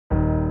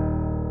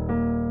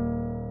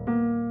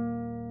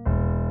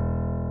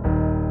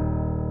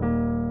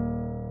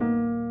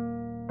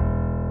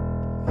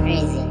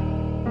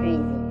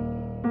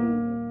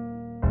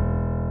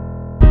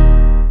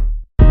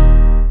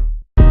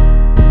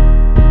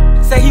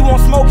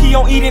he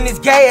on eating his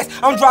gas.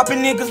 I'm dropping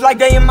niggas like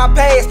they in my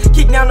past.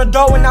 Kick down the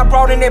door and I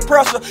brought in that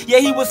pressure. Yeah,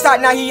 he was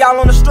hot, now he all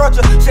on the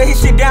structure. Shut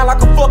his shit down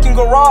like a fucking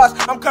garage.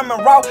 I'm coming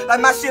raw,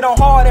 like my shit on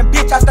hard. And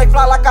bitch, I stay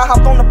fly like I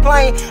hopped on the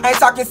plane. I ain't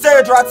talking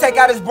surgery, I take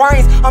out his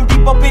brains. I'm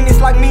deep up in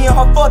this like me and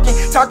her fucking.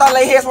 Turned out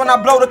lay heads when I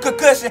blow the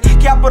concussion.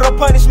 Capital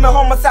punishment,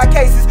 homicide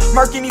cases.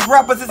 Murking these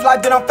rappers, it's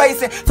like that I'm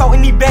facing.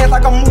 Toting these bands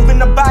like I'm moving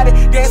the body.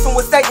 Dancing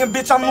with Satan,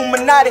 bitch, I'm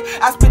Illuminati.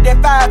 I spit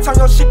that fire, turn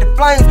your shit to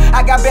flames.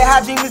 I got bad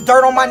hygiene, this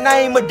dirt on my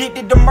name.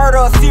 Addicted to murder,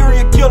 a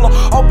serial killer.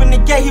 Open the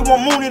gate, he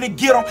want Mooney to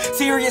get him.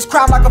 Serious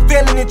crime like a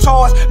felony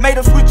charge. Made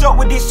him switch up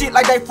with this shit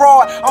like they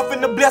fraud. I'm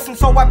finna bless him,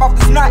 so wipe off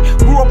the snot.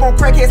 Grew up on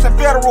crackheads and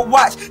federal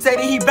watch. Say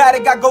that he bad,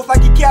 it got ghosts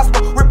like he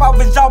Casper. Rip off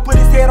his jaw, put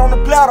his head on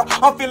the platter.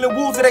 I'm feeling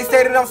woozy, they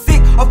say that I'm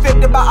sick.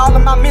 Affected by all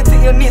of my mental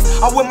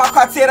illness. I'm with my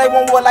cartel, they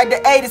want war like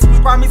the 80s.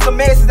 Prescribe me some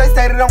medicines, they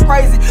say that I'm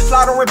crazy.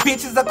 Slaughtering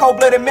bitches, a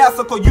cold-blooded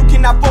massacre. You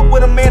cannot fuck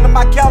with a man of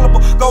my caliber.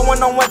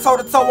 Going on one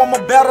toe-to-toe, I'm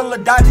a battler.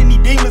 Dodging these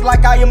demons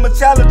like I am a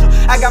challenger.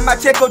 I got my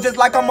check just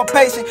like I'm a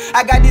patient.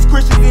 I got these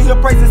Christians in here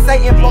praising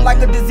Satan. Flow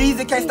like a disease,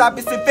 it can't stop,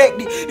 it's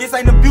infected. This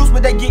ain't abuse,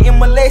 but they getting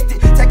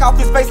molested. Take off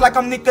his face like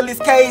I'm Nicolas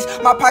Cage.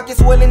 My pocket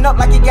swelling up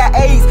like it got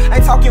AIDS.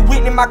 Ain't talking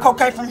Whitney, my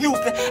cocaine from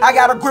Houston. I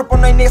got a grip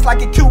on their necks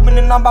like a Cuban.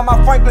 And I'm by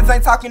my Franklins,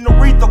 ain't talking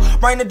Aretha.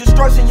 Brain of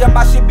destruction, yeah,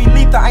 my shit be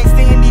lethal. Ain't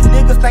seeing these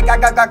niggas think I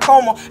got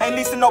coma. Ain't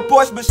leasing no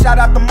Porsche, but shout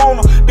out to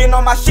Mona. Been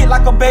on my shit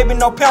like a baby,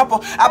 no pamper.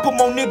 I put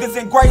more niggas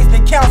in graves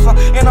than cancer.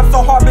 And I'm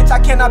so hard, bitch, I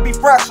cannot be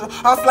fresher.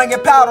 I'm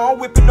slanging powder, I'm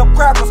whipping up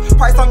crackers.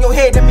 Price on your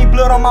head, that mean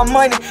blood on my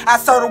money. I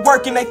serve the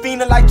work and they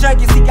fiending like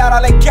junkies. He got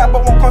all that cap,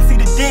 but won't come see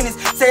the dentist.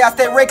 Say I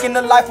stay wrecking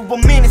the life of a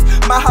menace.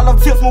 My hollow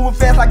tips moving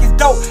fast like it's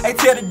dope. They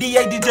tell the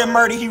DA DJ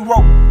Murder he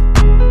wrote.